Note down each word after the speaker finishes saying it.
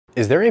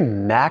Is there a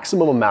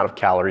maximum amount of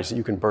calories that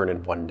you can burn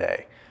in one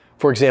day?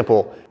 For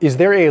example, is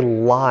there a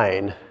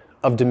line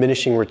of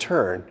diminishing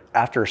return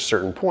after a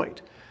certain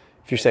point?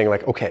 If you're saying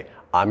like, okay,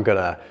 I'm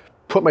gonna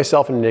put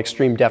myself in an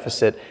extreme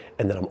deficit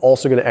and then I'm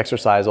also gonna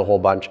exercise a whole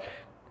bunch,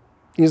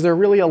 is there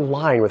really a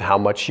line with how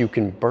much you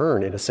can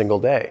burn in a single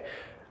day?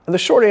 And the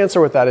short answer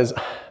with that is,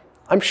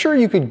 I'm sure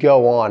you could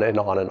go on and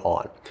on and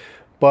on.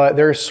 But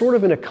there's sort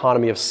of an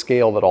economy of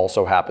scale that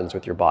also happens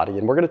with your body.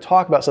 And we're going to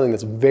talk about something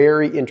that's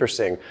very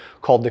interesting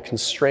called the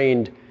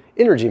constrained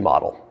energy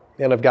model.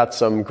 And I've got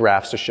some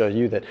graphs to show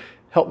you that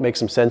help make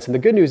some sense. And the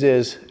good news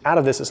is, out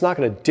of this, it's not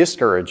going to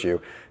discourage you.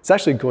 It's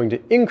actually going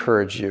to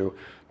encourage you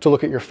to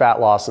look at your fat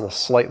loss in a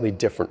slightly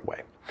different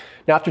way.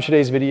 Now, after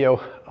today's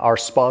video, our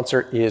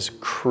sponsor is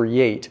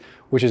Create,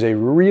 which is a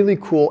really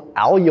cool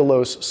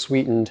allulose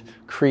sweetened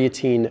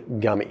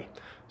creatine gummy.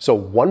 So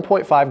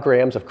 1.5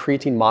 grams of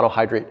creatine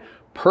monohydrate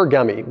per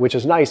gummy, which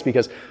is nice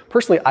because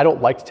personally, I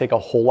don't like to take a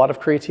whole lot of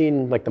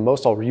creatine. Like the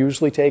most I'll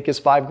usually take is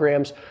 5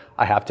 grams.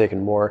 I have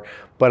taken more,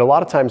 but a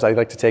lot of times I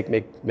like to take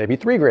maybe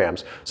 3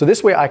 grams. So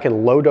this way I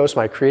can low dose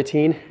my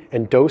creatine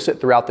and dose it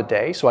throughout the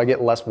day so I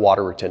get less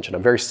water retention.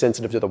 I'm very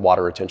sensitive to the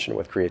water retention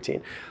with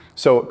creatine.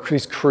 So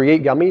these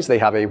Create gummies, they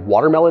have a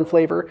watermelon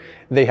flavor,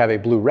 they have a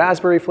blue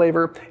raspberry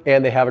flavor,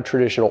 and they have a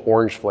traditional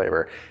orange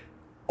flavor.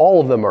 All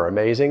of them are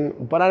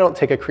amazing, but I don't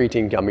take a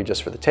creatine gummy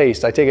just for the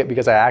taste. I take it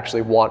because I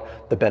actually want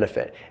the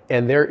benefit.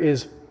 And there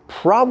is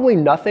probably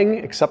nothing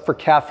except for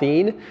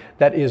caffeine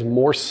that is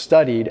more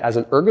studied as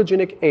an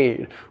ergogenic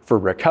aid for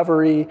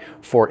recovery,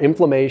 for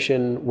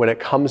inflammation, when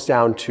it comes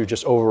down to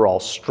just overall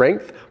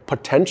strength,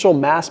 potential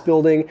mass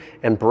building,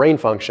 and brain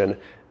function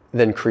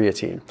than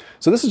creatine.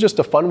 So this is just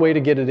a fun way to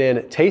get it in.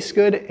 It tastes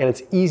good and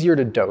it's easier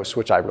to dose,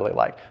 which I really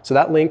like. So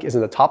that link is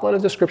in the top line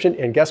of the description,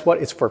 and guess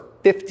what? It's for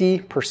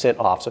 50%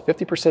 off. So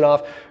 50%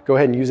 off, go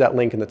ahead and use that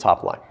link in the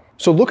top line.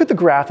 So look at the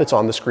graph that's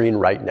on the screen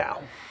right now.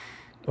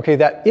 Okay,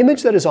 that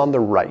image that is on the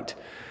right,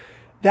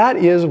 that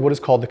is what is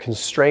called the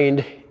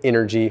constrained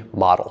energy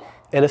model.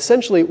 And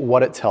essentially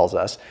what it tells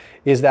us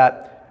is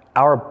that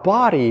our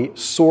body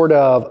sort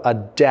of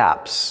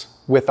adapts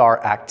with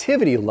our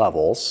activity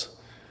levels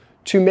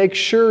to make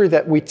sure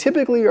that we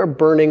typically are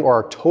burning, or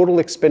our total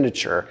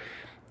expenditure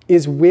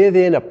is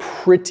within a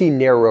pretty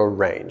narrow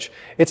range.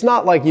 It's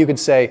not like you could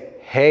say,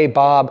 hey,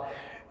 Bob,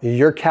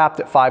 you're capped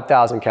at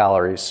 5,000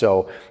 calories.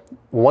 So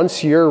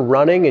once you're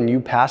running and you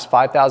pass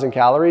 5,000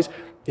 calories,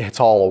 it's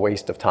all a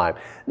waste of time.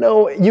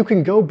 No, you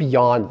can go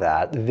beyond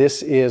that.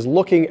 This is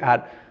looking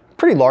at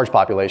pretty large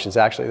populations,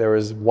 actually. There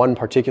was one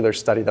particular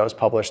study that was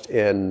published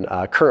in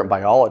Current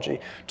Biology.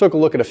 Took a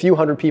look at a few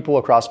hundred people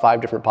across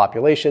 5 different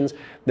populations.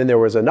 Then there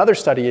was another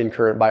study in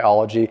Current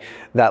Biology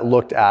that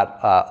looked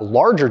at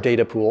larger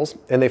data pools,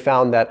 and they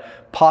found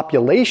that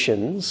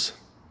populations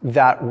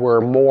that were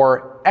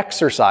more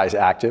exercise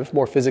active,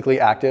 more physically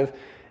active,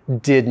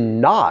 did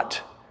not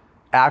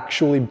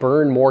actually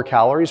burn more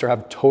calories or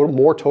have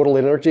more total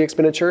energy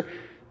expenditure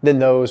than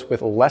those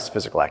with less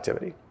physical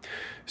activity.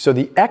 So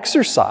the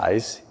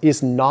exercise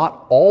is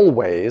not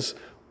always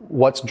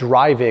what's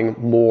driving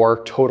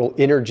more total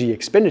energy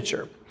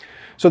expenditure.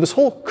 So this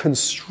whole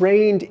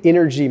constrained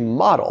energy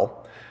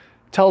model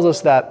tells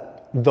us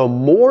that the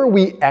more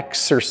we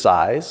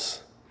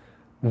exercise,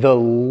 the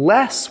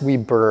less we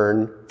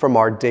burn from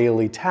our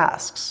daily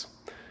tasks.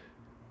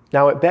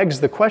 Now it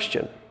begs the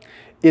question,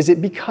 is it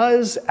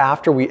because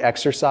after we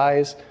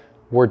exercise,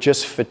 we're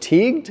just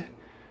fatigued?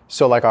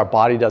 So like our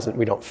body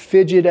we don't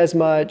fidget as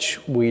much,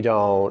 we're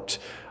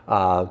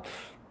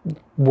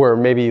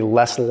maybe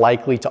less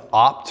likely to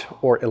opt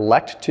or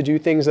elect to do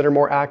things that are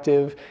more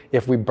active.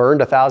 If we burned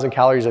 1,000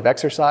 calories of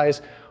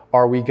exercise,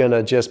 are we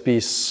gonna just be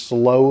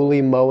slowly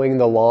mowing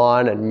the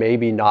lawn and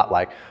maybe not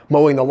like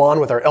mowing the lawn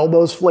with our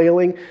elbows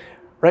flailing,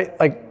 right?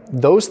 Like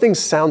those things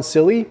sound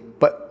silly,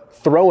 but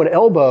throwing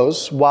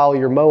elbows while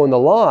you're mowing the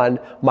lawn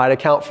might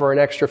account for an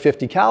extra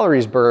 50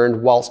 calories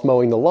burned whilst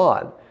mowing the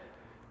lawn.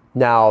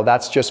 Now,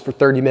 that's just for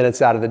 30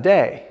 minutes out of the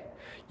day.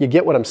 You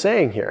get what I'm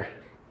saying here?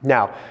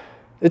 Now,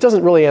 it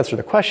doesn't really answer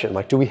the question,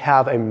 like, do we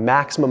have a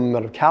maximum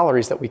amount of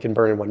calories that we can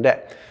burn in one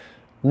day?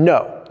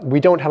 No,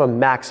 we don't have a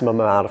maximum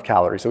amount of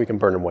calories that we can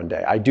burn in one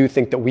day. I do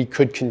think that we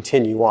could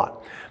continue on.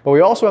 But we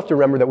also have to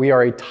remember that we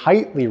are a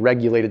tightly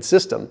regulated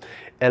system,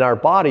 and our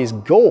body's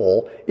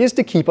goal is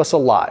to keep us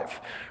alive,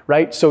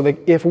 right? So that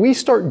if we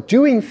start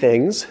doing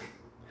things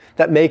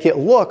that make it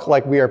look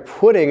like we are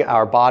putting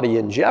our body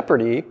in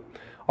jeopardy,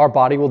 our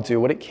body will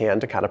do what it can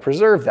to kind of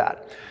preserve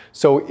that.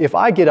 So if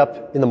I get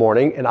up in the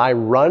morning and I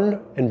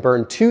run and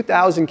burn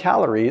 2,000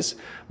 calories,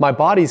 my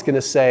body's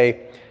gonna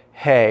say,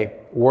 hey,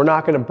 we're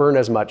not gonna burn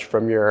as much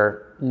from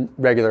your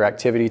regular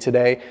activity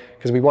today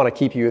because we wanna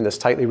keep you in this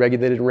tightly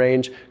regulated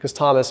range. Because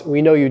Thomas,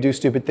 we know you do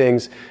stupid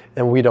things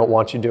and we don't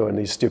want you doing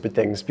these stupid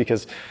things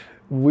because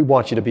we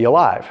want you to be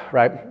alive,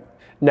 right?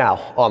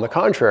 Now, on the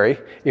contrary,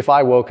 if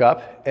I woke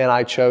up and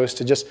I chose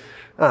to just,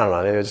 I don't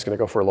know, maybe I'm just gonna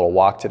go for a little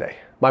walk today.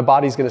 My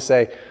body's gonna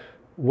say,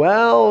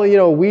 well, you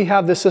know, we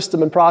have this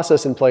system and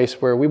process in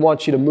place where we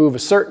want you to move a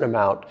certain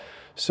amount.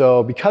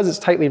 So because it's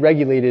tightly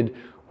regulated,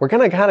 we're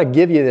gonna kind of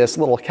give you this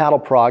little cattle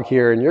prod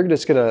here, and you're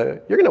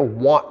gonna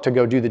want to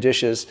go do the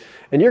dishes,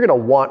 and you're gonna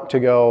want to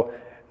go,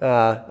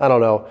 I don't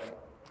know,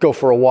 go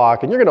for a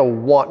walk, and you're gonna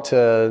want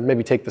to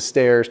maybe take the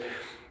stairs.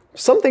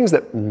 Some things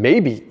that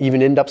maybe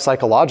even end up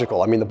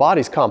psychological. I mean, the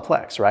body's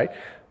complex, right?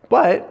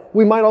 But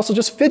we might also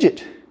just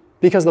fidget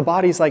because the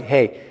body's like,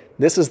 hey,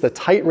 this is the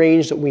tight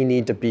range that we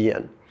need to be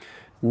in.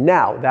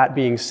 Now, that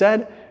being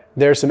said,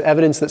 there's some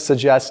evidence that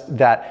suggests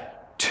that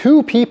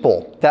two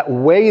people that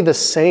weigh the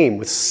same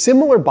with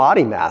similar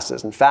body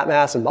masses and fat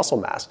mass and muscle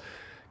mass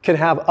can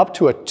have up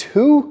to a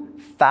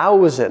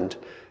 2,000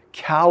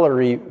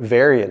 calorie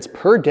variance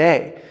per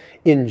day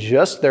in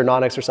just their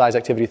non-exercise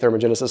activity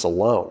thermogenesis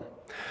alone.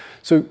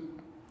 So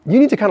you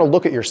need to kind of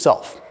look at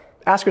yourself.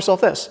 Ask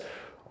yourself this: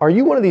 are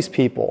you one of these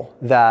people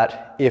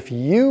that if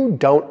you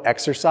don't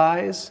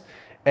exercise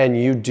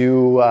and you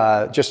do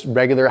just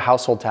regular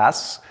household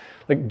tasks,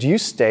 like, do you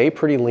stay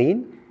pretty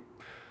lean?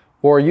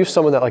 Or are you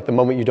someone that, like, the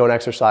moment you don't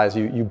exercise,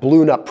 you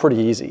balloon up pretty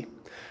easy?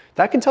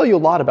 That can tell you a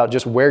lot about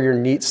just where your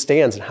NEAT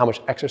stands and how much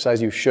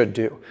exercise you should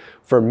do.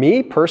 For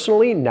me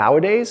personally,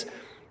 nowadays,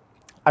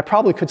 I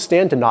probably could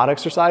stand to not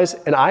exercise,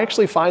 and I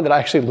actually find that I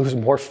actually lose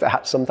more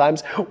fat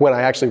sometimes when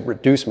I actually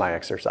reduce my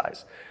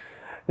exercise.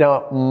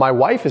 Now, my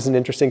wife is an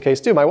interesting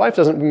case too. My wife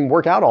doesn't even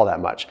work out all that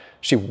much.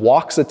 She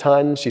walks a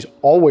ton, she's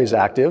always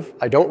active.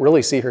 I don't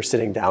really see her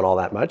sitting down all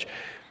that much,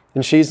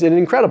 and she's in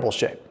incredible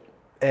shape.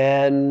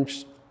 And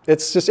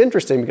it's just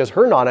interesting because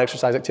her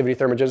non-exercise activity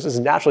thermogenesis is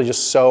naturally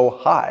just so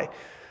high.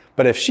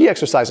 But if she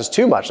exercises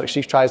too much, like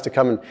she tries to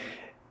come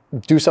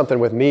and do something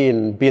with me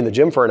and be in the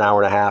gym for an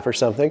hour and a half or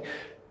something,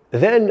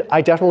 then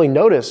I definitely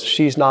notice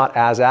she's not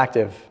as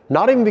active.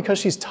 Not even because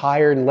she's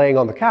tired and laying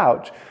on the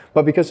couch,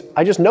 but because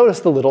I just notice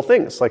the little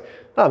things, like,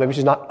 oh, maybe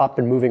she's not up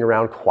and moving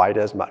around quite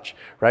as much,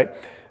 right?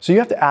 So you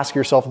have to ask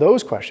yourself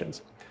those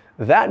questions.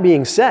 That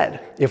being said,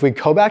 if we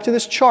go back to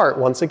this chart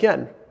once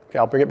again, okay,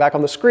 I'll bring it back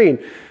on the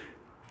screen,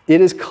 it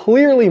is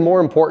clearly more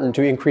important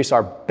to increase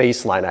our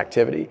baseline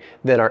activity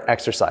than our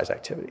exercise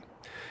activity.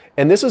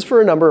 And this is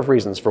for a number of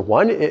reasons. For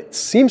one, it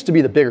seems to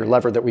be the bigger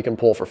lever that we can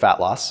pull for fat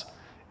loss.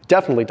 It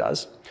definitely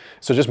does.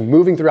 So just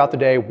moving throughout the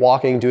day,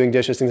 walking, doing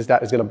dishes, things like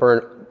that is gonna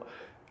burn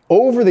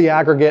over the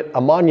aggregate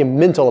a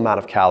monumental amount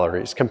of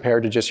calories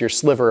compared to just your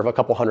sliver of a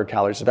couple hundred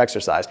calories of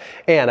exercise.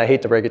 And I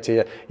hate to break it to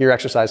you, your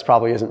exercise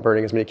probably isn't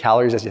burning as many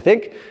calories as you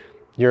think.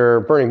 You're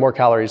burning more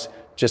calories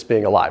just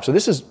being alive. So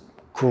this is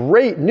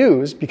great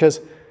news because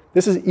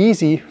this is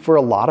easy for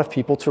a lot of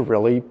people to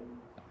really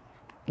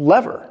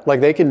lever. Like,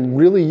 they can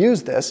really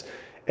use this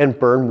and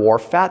burn more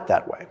fat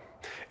that way.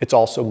 It's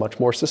also much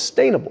more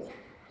sustainable.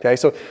 Okay,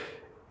 so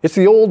it's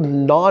the old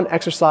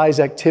non-exercise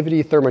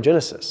activity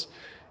thermogenesis.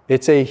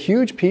 It's a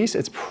huge piece.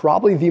 It's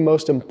probably the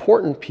most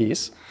important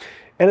piece.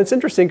 And it's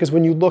interesting because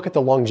when you look at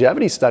the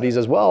longevity studies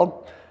as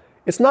well,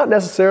 it's not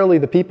necessarily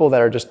the people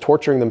that are just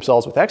torturing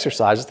themselves with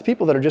exercise. It's the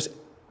people that are just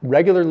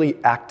regularly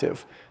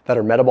active, that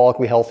are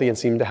metabolically healthy and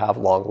seem to have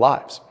long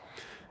lives.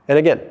 And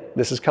again,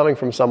 this is coming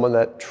from someone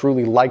that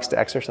truly likes to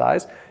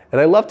exercise,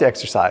 and I love to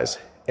exercise.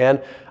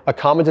 And a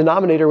common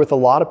denominator with a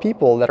lot of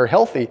people that are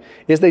healthy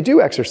is they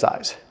do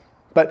exercise.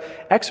 But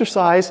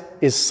exercise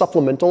is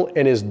supplemental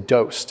and is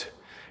dosed.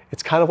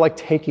 It's kind of like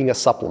taking a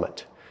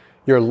supplement.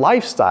 Your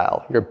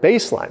lifestyle, your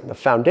baseline, the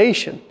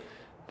foundation,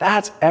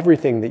 that's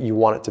everything that you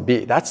want it to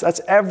be.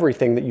 That's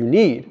everything that you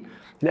need.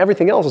 And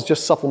everything else is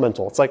just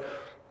supplemental. It's like,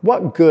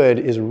 what good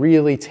is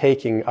really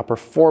taking a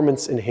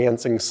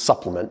performance-enhancing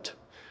supplement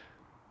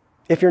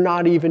if you're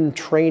not even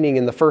training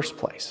in the first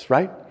place,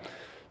 right?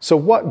 So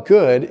what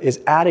good is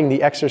adding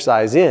the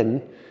exercise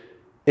in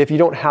if you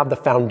don't have the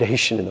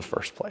foundation in the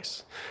first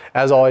place?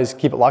 As always,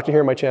 keep it locked in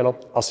here on my channel.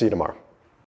 I'll see you tomorrow.